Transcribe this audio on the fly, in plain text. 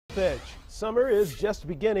Edge. Summer is just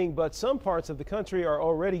beginning, but some parts of the country are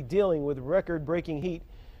already dealing with record-breaking heat,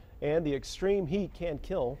 and the extreme heat can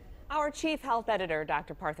kill. Our chief health editor,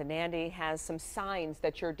 Dr. Partha Nandi, has some signs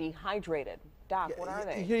that you're dehydrated. Doc, what are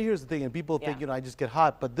they? Here's the thing, and people think, I just get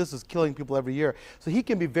hot, but this is killing people every year. So heat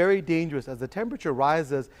can be very dangerous. As the temperature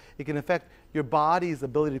rises, it can affect your body's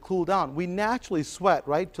ability to cool down. We naturally sweat,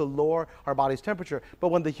 right, to lower our body's temperature. But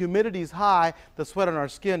when the humidity is high, the sweat on our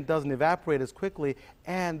skin doesn't evaporate as quickly,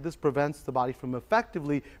 and this prevents the body from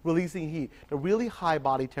effectively releasing heat. The really high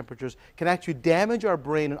body temperatures can actually damage our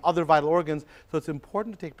brain and other vital organs, so it's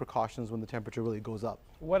important to take precautions when the temperature really goes up.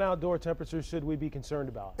 What outdoor temperatures should we be concerned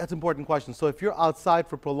about? That's an important question. So if you're outside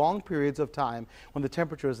for prolonged periods of time when the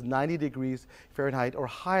temperature is 90 degrees Fahrenheit or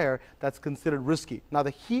higher, that's considered risky. Now,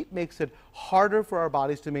 the heat makes it harder for our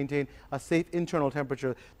bodies to maintain a safe internal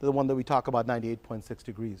temperature, the one that we talk about, 98.6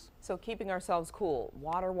 degrees. So keeping ourselves cool,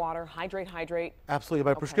 water, hydrate. Absolutely.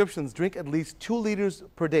 By prescriptions, drink at least 2 liters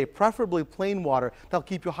per day, preferably plain water. That'll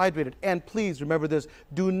keep you hydrated. And please remember this,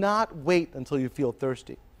 do not wait until you feel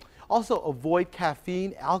thirsty. Also, avoid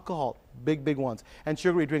caffeine, alcohol, big ones, and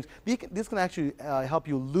sugary drinks. This can actually help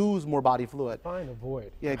you lose more body fluid. Fine,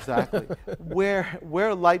 avoid. Yeah, exactly.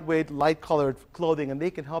 wear lightweight, light-colored clothing, and they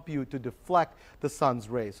can help you to deflect the sun's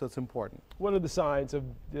rays, so it's important. What are the signs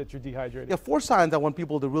that you're dehydrated? Yeah, 4 signs I want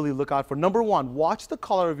people to really look out for. Number 1, watch the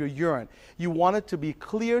color of your urine. You want it to be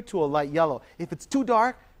clear to a light yellow. If it's too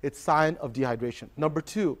dark, it's a sign of dehydration. Number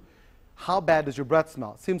 2, how bad does your breath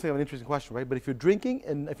smell? Seems like an interesting question, right? But if you're drinking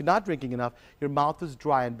and if you're not drinking enough, your mouth is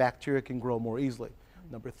dry and bacteria can grow more easily.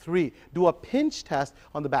 Number 3, do a pinch test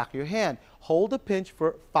on the back of your hand. Hold a pinch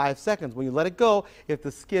for 5 seconds. When you let it go, if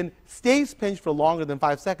the skin stays pinched for longer than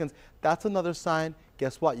 5 seconds, that's another sign.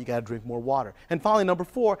 Guess what? You got to drink more water. And finally, number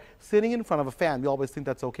 4, sitting in front of a fan. We always think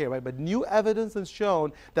that's okay, right? But new evidence has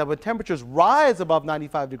shown that when temperatures rise above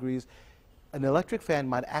 95 degrees, an electric fan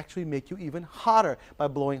might actually make you even hotter by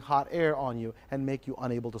blowing hot air on you and make you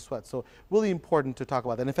unable to sweat. So really important to talk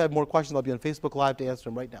about that. And if I have more questions, I'll be on Facebook Live to answer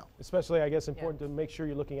them right now. Especially, I guess, important to make sure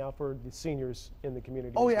you're looking out for the seniors in the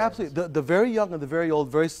community. Oh, yeah, absolutely. The very young and the very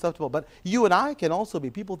old, very susceptible. But you and I can also be.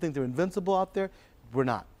 People think they're invincible out there. We're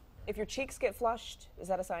not. If your cheeks get flushed, is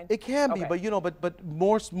that a sign? It can be, but but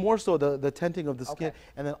more so the tenting of the skin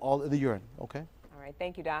and then all the urine, okay? All right,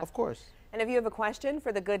 thank you, Doc. Of course. And if you have a question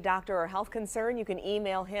for the good doctor or health concern, you can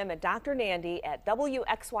email him at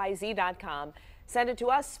drnandy@WXYZ.com. Send it to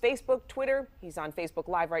us, Facebook, Twitter. He's on Facebook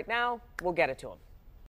Live right now. We'll get it to him.